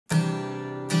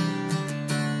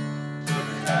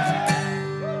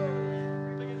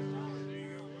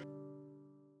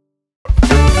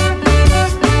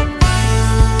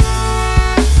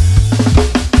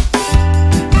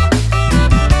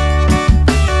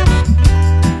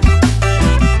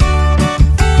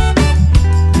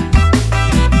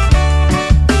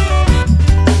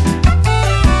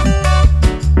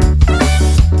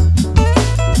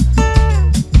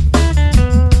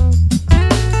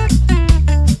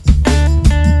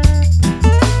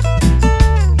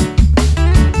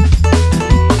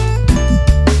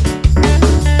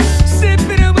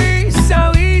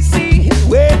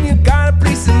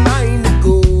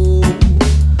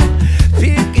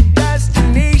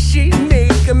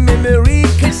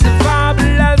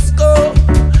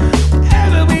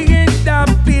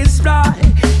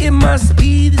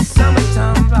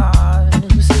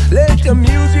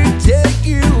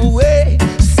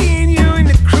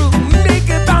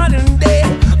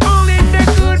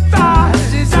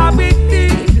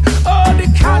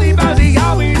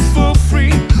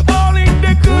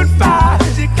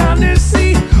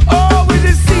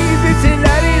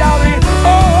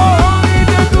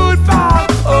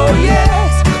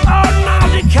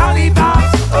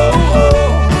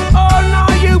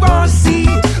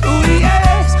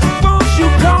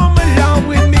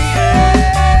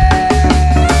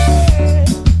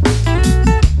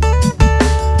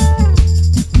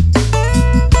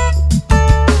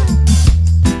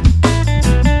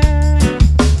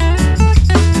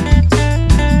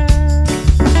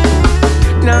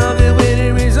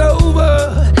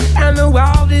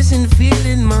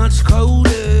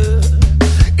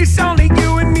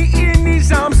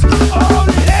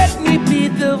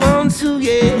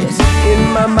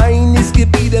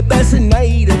the best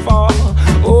night of all.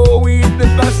 Oh, we the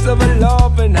best of a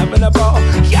love and having a ball.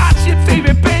 Got your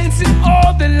favorite bands and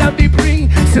all the love they bring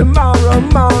tomorrow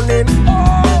morning.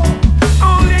 Oh,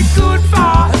 only good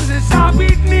vibes is all we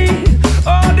need.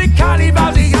 All the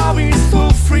carnivals they always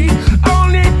for free.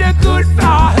 Only the good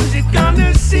vibes you're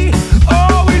gonna see.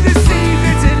 Always the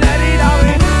season to let it out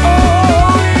in.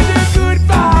 Oh, only the good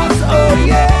vibes. Oh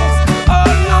yes.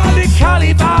 Oh no, the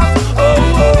carnivals.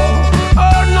 Oh oh.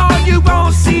 Oh no, you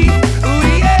won't see. Oh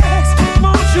yes.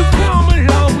 Won't you come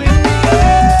along with me?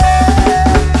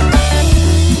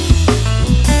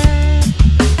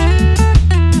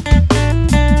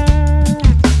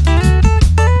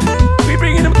 We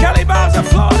bringing them carnivals to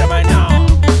Florida right now.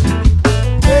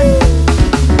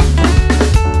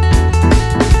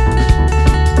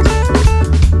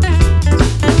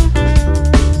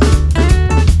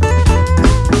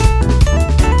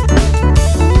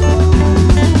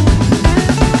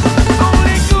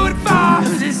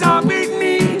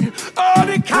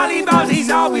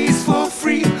 Always for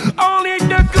free. Only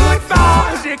the good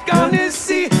vibes you're gonna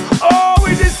see.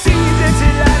 Always a season to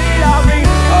let it all rain.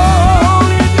 Oh,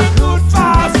 only the good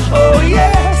vibes. Oh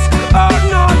yes. Oh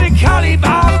no, the Cali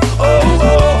vibe. Oh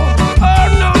oh. Oh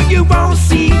no, you won't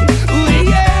see. Oh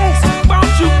yes.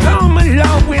 Won't you come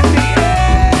along with me?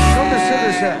 From the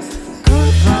Sugarshack.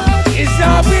 Good vibes is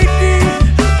all we need.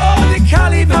 All the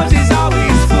Cali vibes is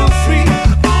always for free.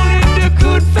 Only the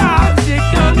good vibes you're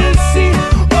gonna see.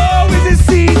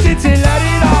 To let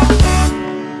it off.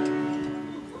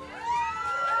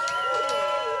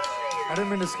 I didn't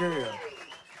mean to scare you.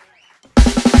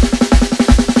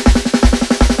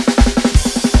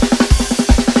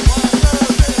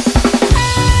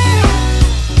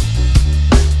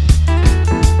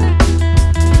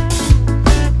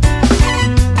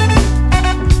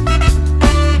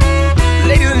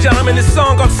 Ladies and gentlemen, this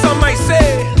song called Some Might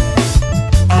Say,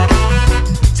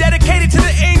 dedicated to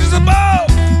the angels above,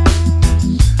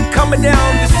 coming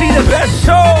down to see the best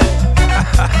show.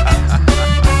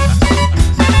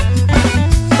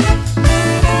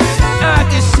 I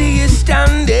can see you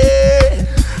standing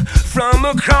from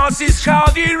across this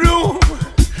crowded room,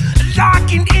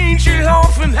 like an angel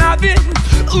home from heaven.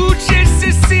 Ooh, just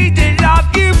to see the love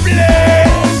you bless.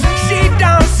 She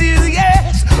dances,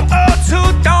 yes, all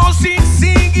to dancing,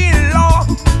 singing along.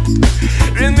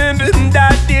 Remember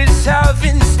that this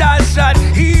heaven starts right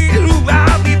here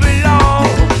where we belong.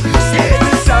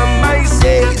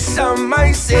 Some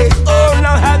might say, oh,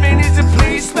 now heaven is a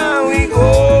place where we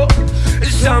go.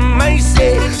 Some might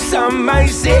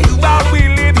say, while we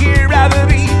live here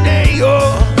every day,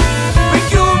 oh. But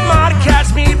you might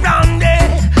catch me round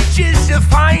there, just to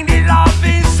find it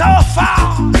loving so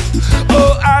far.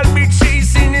 Oh, I'll be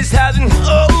chasing this heaven,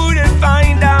 oh, to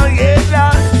find out, yeah,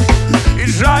 that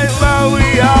it's right where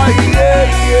we are, yeah,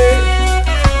 yeah.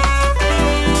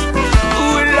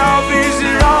 Oh, love is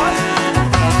right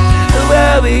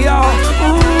where we are.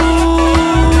 Ooh.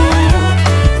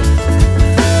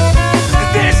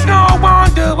 There's no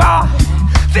wonder why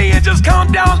they just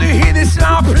come down to hear this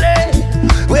now play.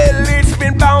 Well, it's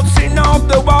been bouncing off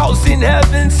the walls in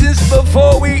heaven since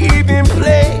before we even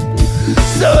play.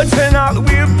 So tonight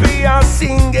we'll be out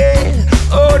singing,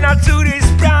 oh, now to this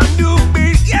brand new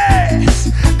beat, yes.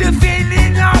 The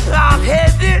feeling of our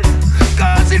heaven,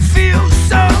 cause it feels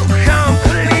so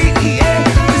complete, yeah.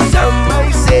 Some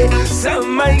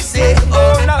might say,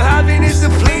 oh, now heaven is the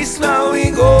place where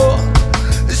we go.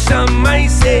 Some might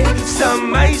say,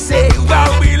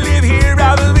 while we live here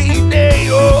every day,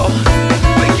 oh.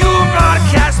 But you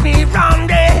broadcast me round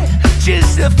there,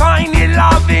 just to find it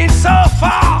loving so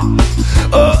far.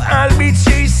 Oh, I'll be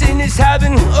chasing this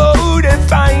heaven, oh, to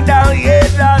find out, yeah,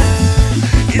 that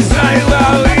it's right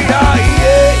where we are,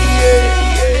 yeah, yeah,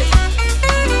 yeah.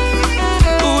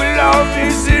 Oh, love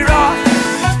is the rock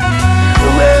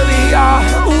where we are.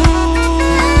 Ooh.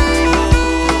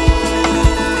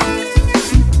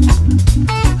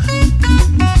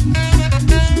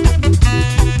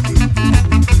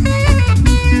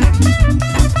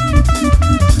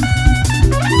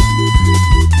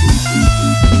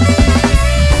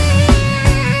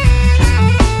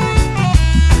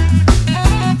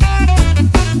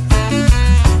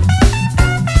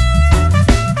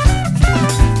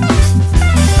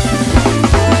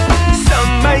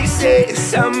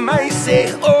 Some might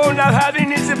say, oh, now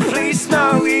heaven is a place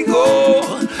now we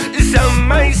go. Some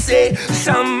might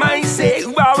say,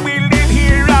 while we live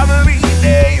here every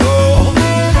day, oh.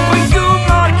 But you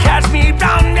might catch me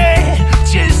round there,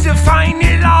 just to find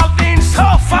it loving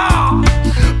so far.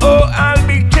 Oh, I'll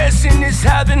be guessing this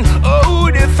heaven, oh,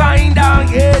 to find out,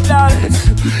 yeah, that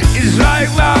it's right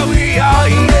where we are,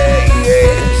 yeah,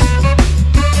 yes.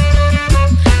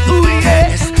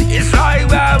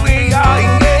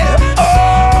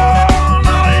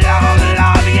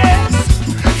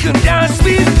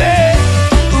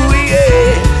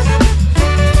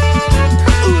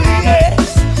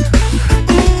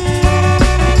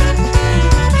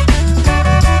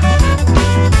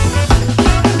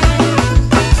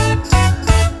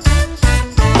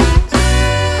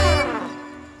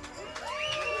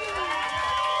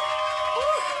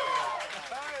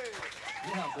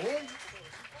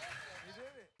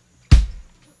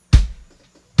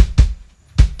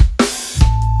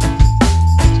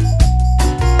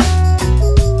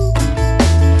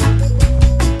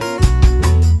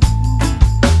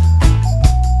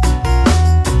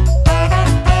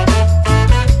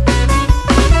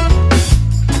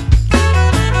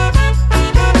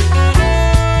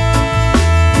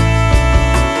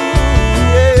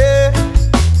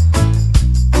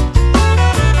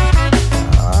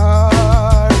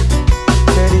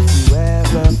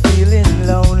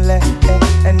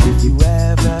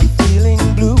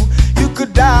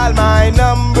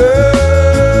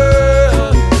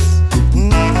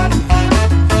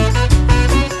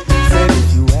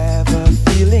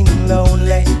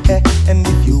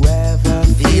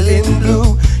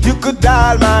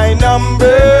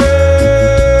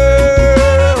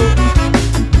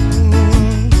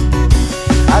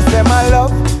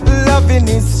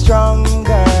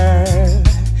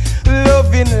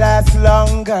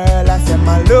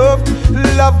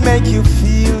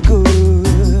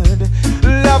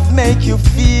 you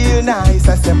feel nice.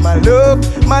 I say my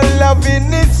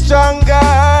loving is stronger.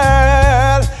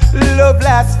 Love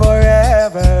lasts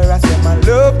forever. I say my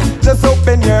love, just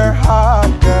open your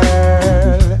heart,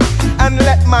 girl, and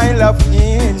let my love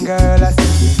in, girl. I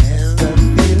say you ever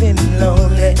feeling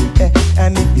lonely,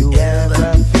 and if you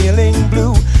ever feeling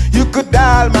blue, you could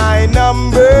dial my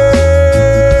number.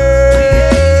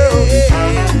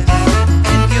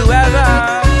 If you ever,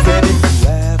 said if you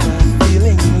ever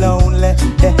feeling lonely,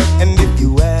 and if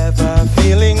you ever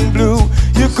feeling blue,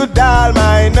 you could dial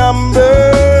my number.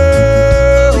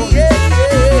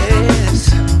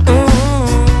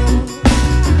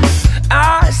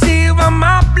 I see you on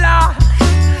my block,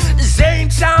 same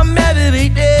time every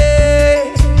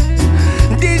day.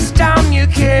 This time you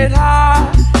can't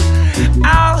hide.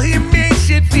 All he makes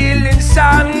you feel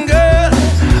inside, girl.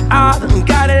 I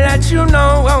gotta let you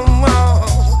know,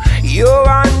 you're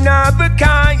another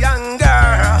kind, young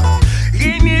girl.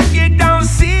 And if you don't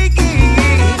see it,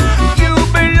 you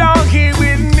belong here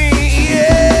with me.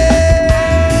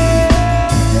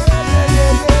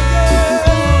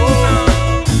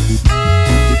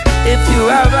 If you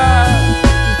ever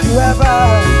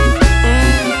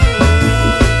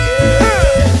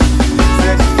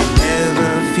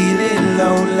feeling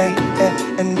lonely,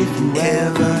 and if you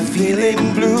ever feeling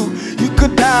blue, you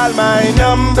could dial my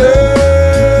number.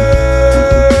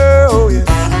 Oh yes.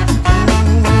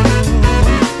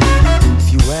 If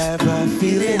you ever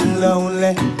feeling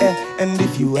lonely, and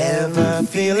if you ever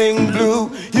feeling blue,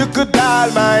 you could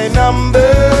dial my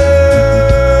number.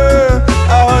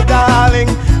 Oh darling.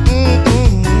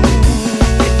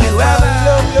 If you ever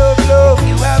love,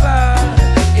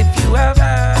 if you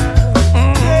ever,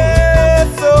 yeah,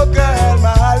 so girl,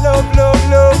 my love.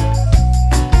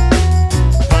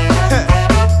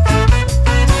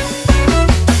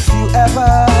 If you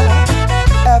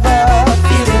ever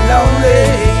feeling lonely,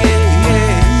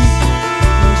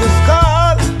 just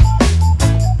call.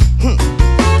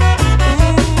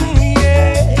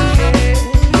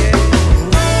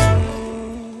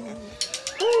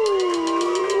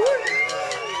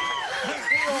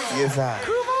 Yes, I.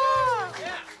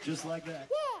 Just like that.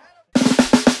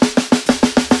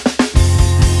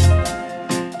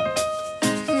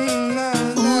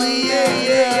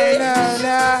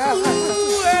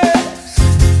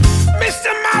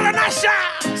 Mr. Marlon, I shot.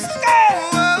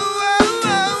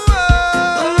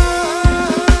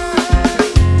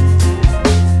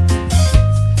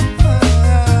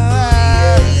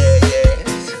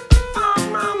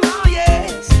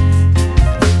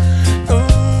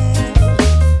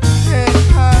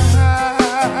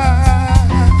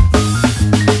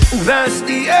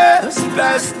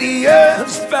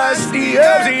 Past the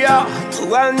earth, yeah.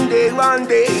 One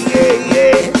day,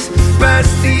 yes.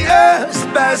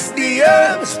 Past the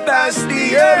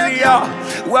earth, yeah.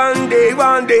 One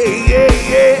day,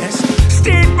 yes.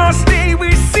 State must stay,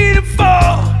 we see the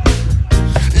fall.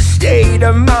 The state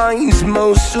of mind's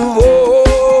most of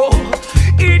all.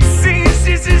 It seems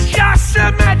this is just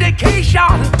a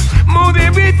medication, more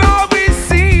than we've always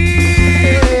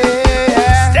seen.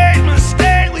 State must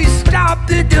stay, we stop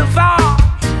the divide.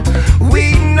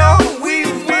 We know we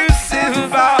will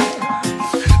survive.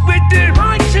 With the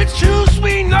right to choose,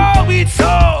 we know it's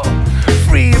all.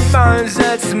 Free minds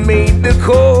that's made the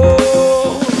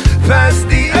call. Past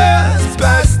the earth,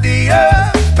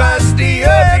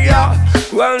 yeah.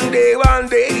 One day,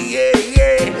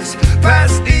 yes.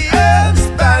 Past the earth,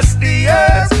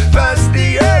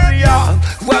 yeah.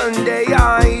 One day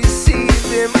I see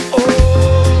them all.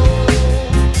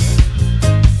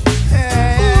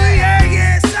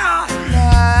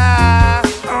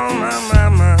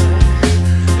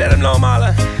 No,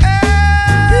 Marlon. Hey.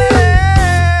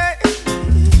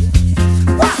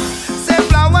 Say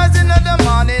flowers in the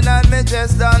morning and me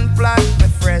just done plant me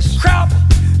fresh Crop.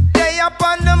 Day up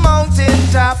on the mountain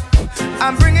top,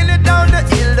 I'm bringing it down the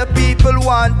hill. The people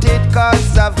want it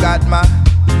cause I've got my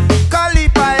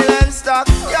Collie Island stock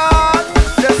yard.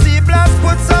 The sea blast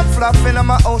put some fluff in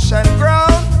my ocean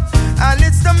ground, and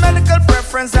it's the medical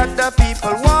preference that the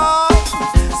people want.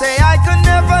 Say I could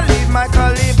never leave my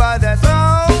Collie by that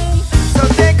road. So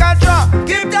take a drop,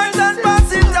 give thanks and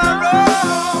pass it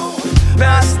around.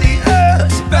 Past the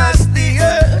earth,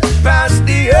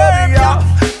 yeah.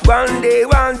 One day,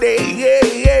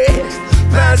 yes.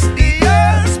 Past the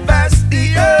earth,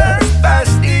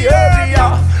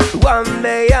 yeah. One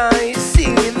day I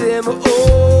see them all.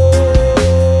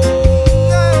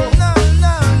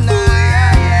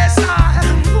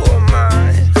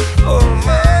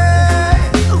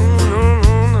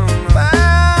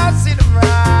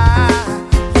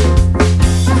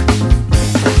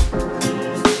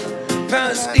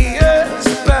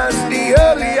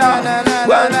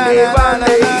 one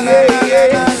day, yeah,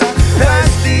 yeah.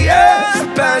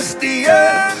 Past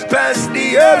the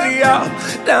years, yeah.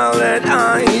 Now that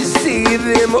I see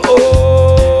them all.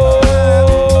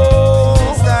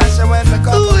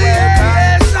 Ooh,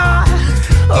 yes,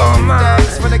 oh my.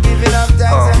 Thanks for the giving up,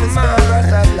 thanks and the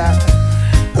spirit of life.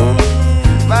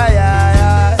 Bye,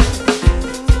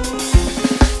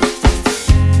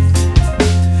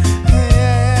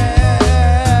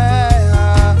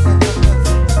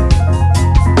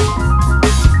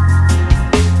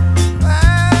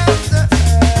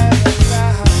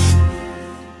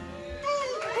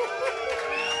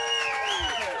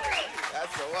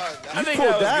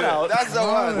 That's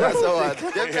the one.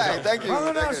 Good time. Thank you.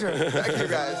 Thank you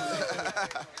guys.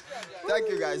 Thank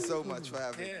you guys so much for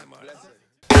having me.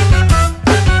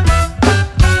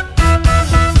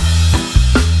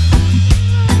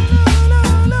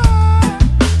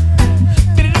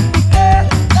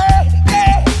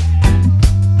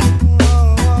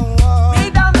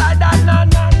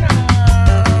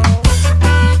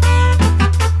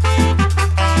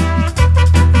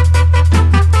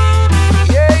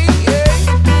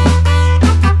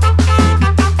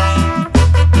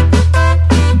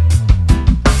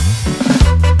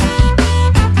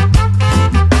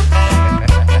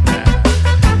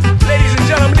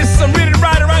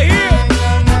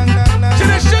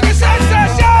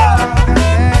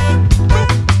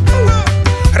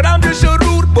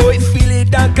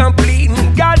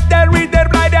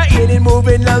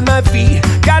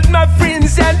 Got my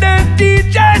friends and the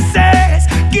DJ says,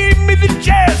 give me the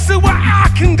chance so I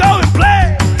can go and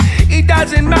play. It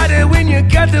doesn't matter when you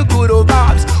got the good old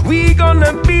vibes. We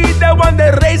gonna be the one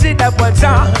that raise it up one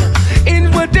time.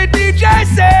 In what the DJ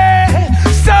says,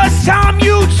 so it's time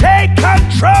you take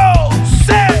control.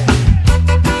 Say.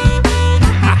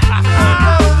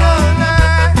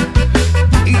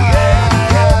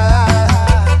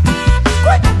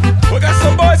 We got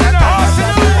some boys in the house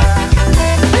tonight.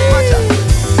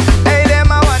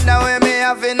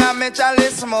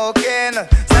 Chalice smoking,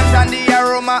 scent and the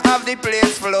aroma of the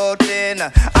place floating.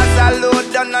 As I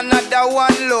load down another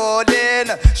one loading,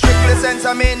 strictly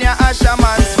sensamania and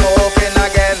shaman smoking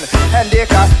again.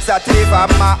 Indica, sativa,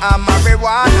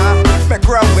 marijuana. Me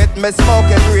grow with me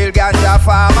smoking real ganja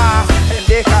farmer.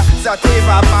 Indica,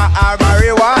 sativa,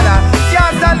 marijuana.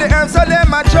 Can't stand the herbs so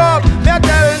them a choke. Me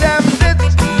tell them this.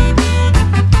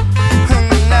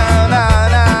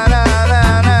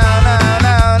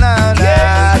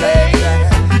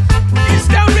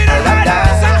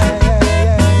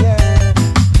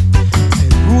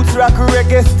 Rock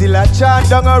reggae still a chant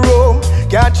down a room.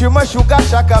 Can't you my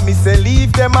Sugarshack and me say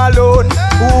leave them alone.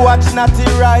 Who watch natty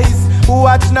rise, who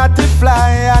watch natty fly,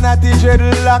 and natty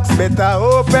dreadlocks, better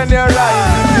open your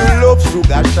eyes. If you love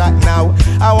Sugarshack now,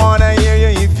 I wanna hear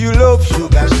you if you love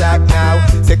Sugarshack now.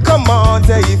 Say come on,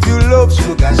 say if you love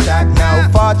Sugarshack now.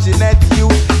 Fortunate you,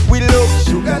 we love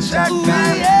Sugarshack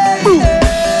now.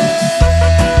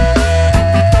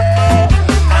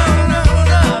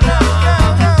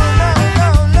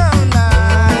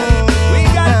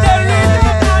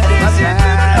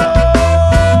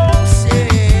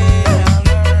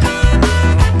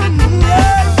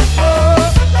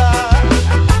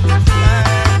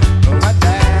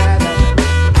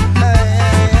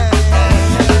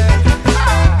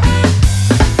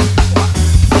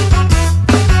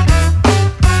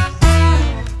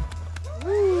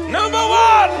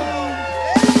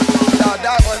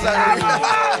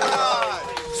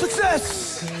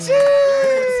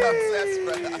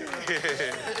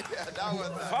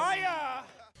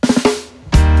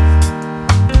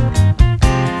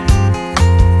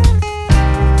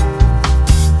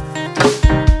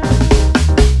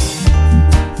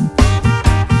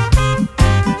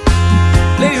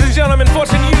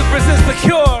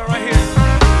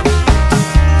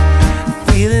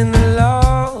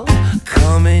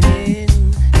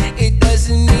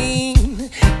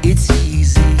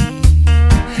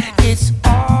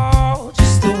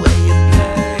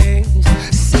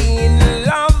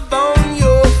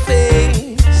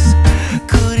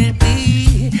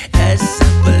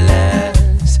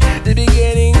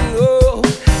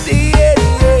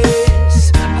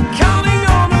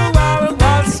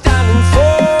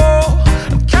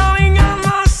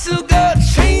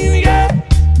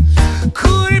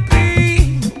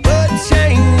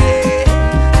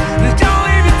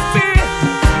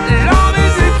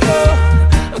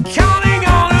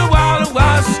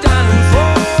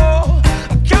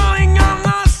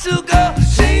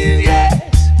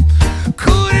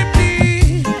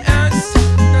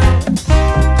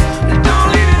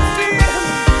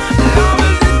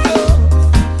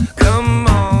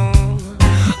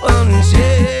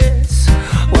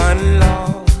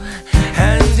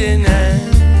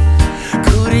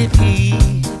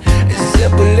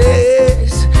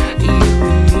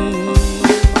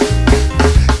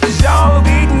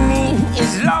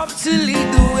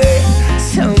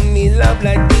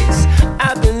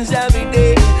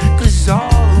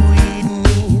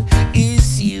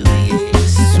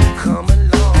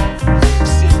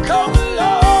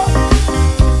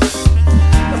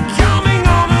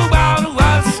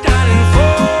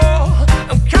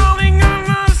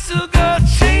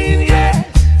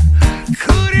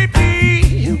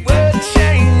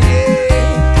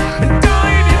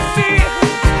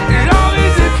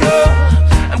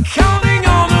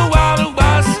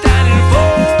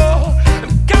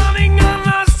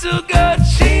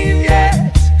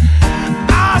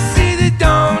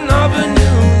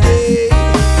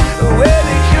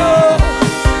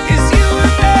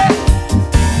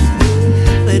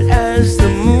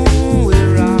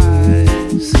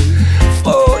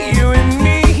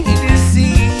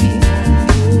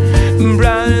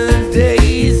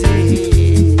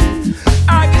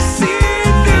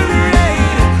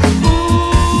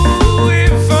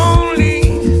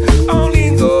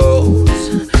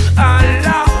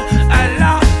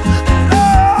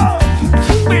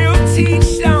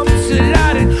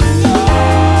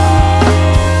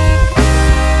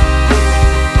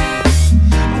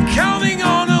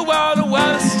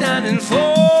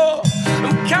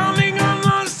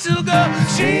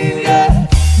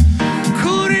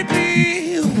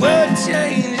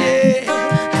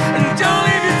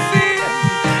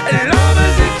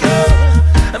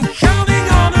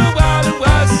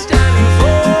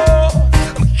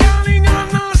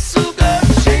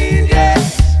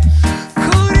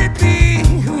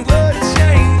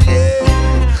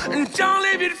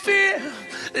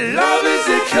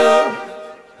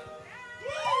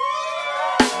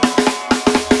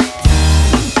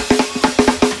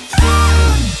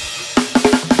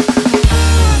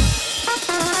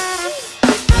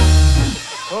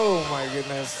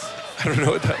 don't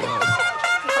know what that was.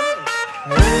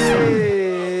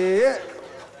 Hey.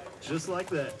 Just like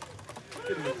that.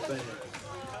 Dude,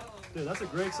 that's a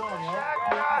great song, y'all.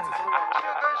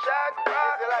 Sugarshack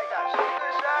rock, like that.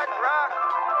 Sugarshack rock,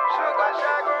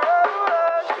 Sugarshack rock,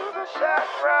 Sugarshack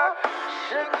rock,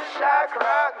 Sugarshack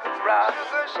rock,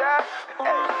 Sugarshack.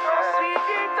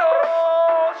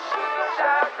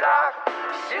 Sugarshack rock,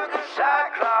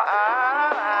 Sugarshack rock.